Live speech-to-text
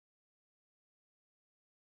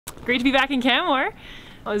great to be back in Canmore.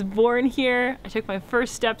 I was born here. I took my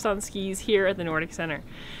first steps on skis here at the Nordic Center.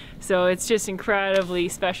 So it's just incredibly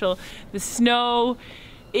special. The snow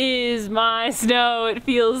is my snow. It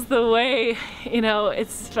feels the way, you know,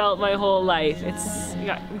 it's felt my whole life.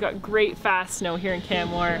 We've got great fast snow here in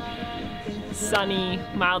Canmore. Sunny,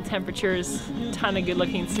 mild temperatures, ton of good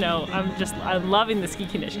looking snow. I'm loving the ski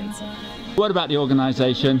conditions. What about the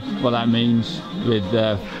organisation? What that means with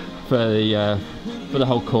for the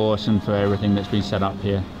whole course and for everything that's been set up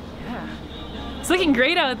here? Yeah, it's looking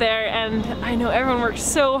great out there, and I know everyone worked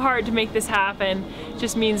so hard to make this happen. It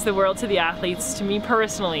just means the world to the athletes, to me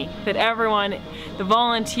personally, that everyone, the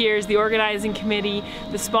volunteers, the organizing committee,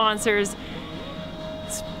 the sponsors,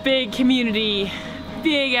 this big community,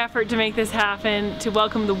 big effort to make this happen, to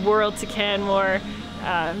welcome the world to Canmore.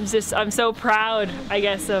 I'm so proud, I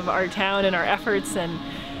guess, of our town and our efforts, and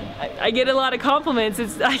I get a lot of compliments.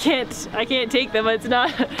 I can't take them. It's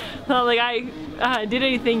not like I did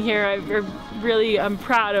anything here. I'm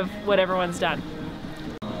proud of what everyone's done.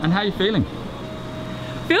 And how are you feeling?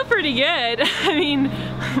 Feel pretty good. I mean,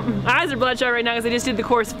 my eyes are bloodshot right now because I just did the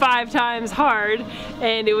course 5 times hard,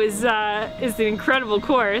 and it's an incredible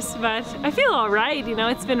course. But I feel all right. You know,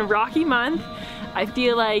 it's been a rocky month. I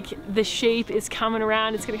feel like the shape is coming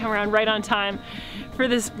around. It's going to come around right on time for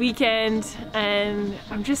this weekend, and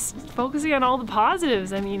I'm just focusing on all the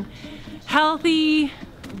positives. I mean, healthy,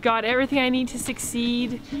 got everything I need to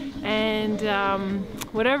succeed, and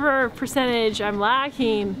whatever percentage I'm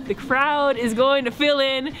lacking, the crowd is going to fill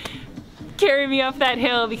in, carry me up that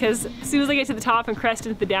hill, because as soon as I get to the top and crest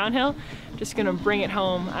into the downhill, I'm just going to bring it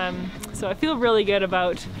home. So I feel really good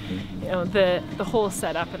about, you know, the whole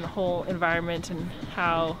setup and the whole environment, and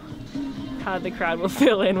how the crowd will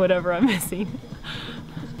fill in whatever I'm missing.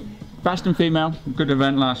 Fast and female, good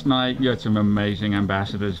event last night. You had some amazing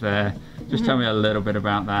ambassadors there. Just tell me a little bit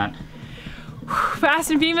about that. Fast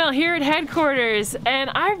and female here at headquarters, and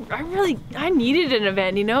I needed an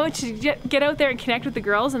event, you know, to get out there and connect with the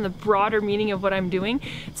girls and the broader meaning of what I'm doing.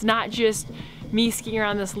 It's not just me skiing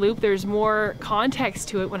around this loop. There's more context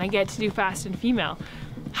to it when I get to do fast and female.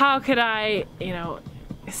 How could I, you know,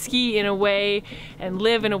 ski in a way and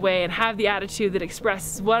live in a way and have the attitude that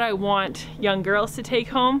expresses what I want young girls to take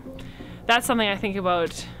home? That's something I think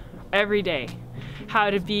about every day.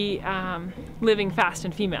 How to be living fast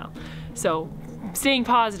and female. So staying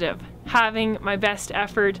positive, having my best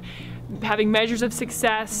effort, having measures of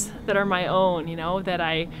success that are my own, you know, that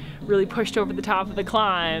I really pushed over the top of the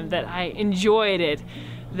climb, that I enjoyed it,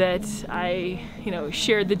 that I, you know,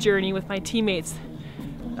 shared the journey with my teammates.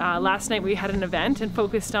 Last night we had an event and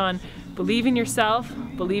focused on believe in yourself,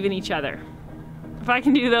 believe in each other. If I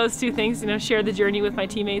can do those 2 things, you know, share the journey with my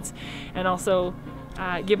teammates and also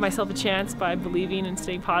give myself a chance by believing and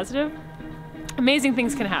staying positive, amazing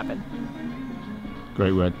things can happen.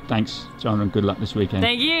 Great word. Thanks, Chandra, and good luck this weekend.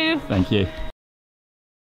 Thank you. Thank you.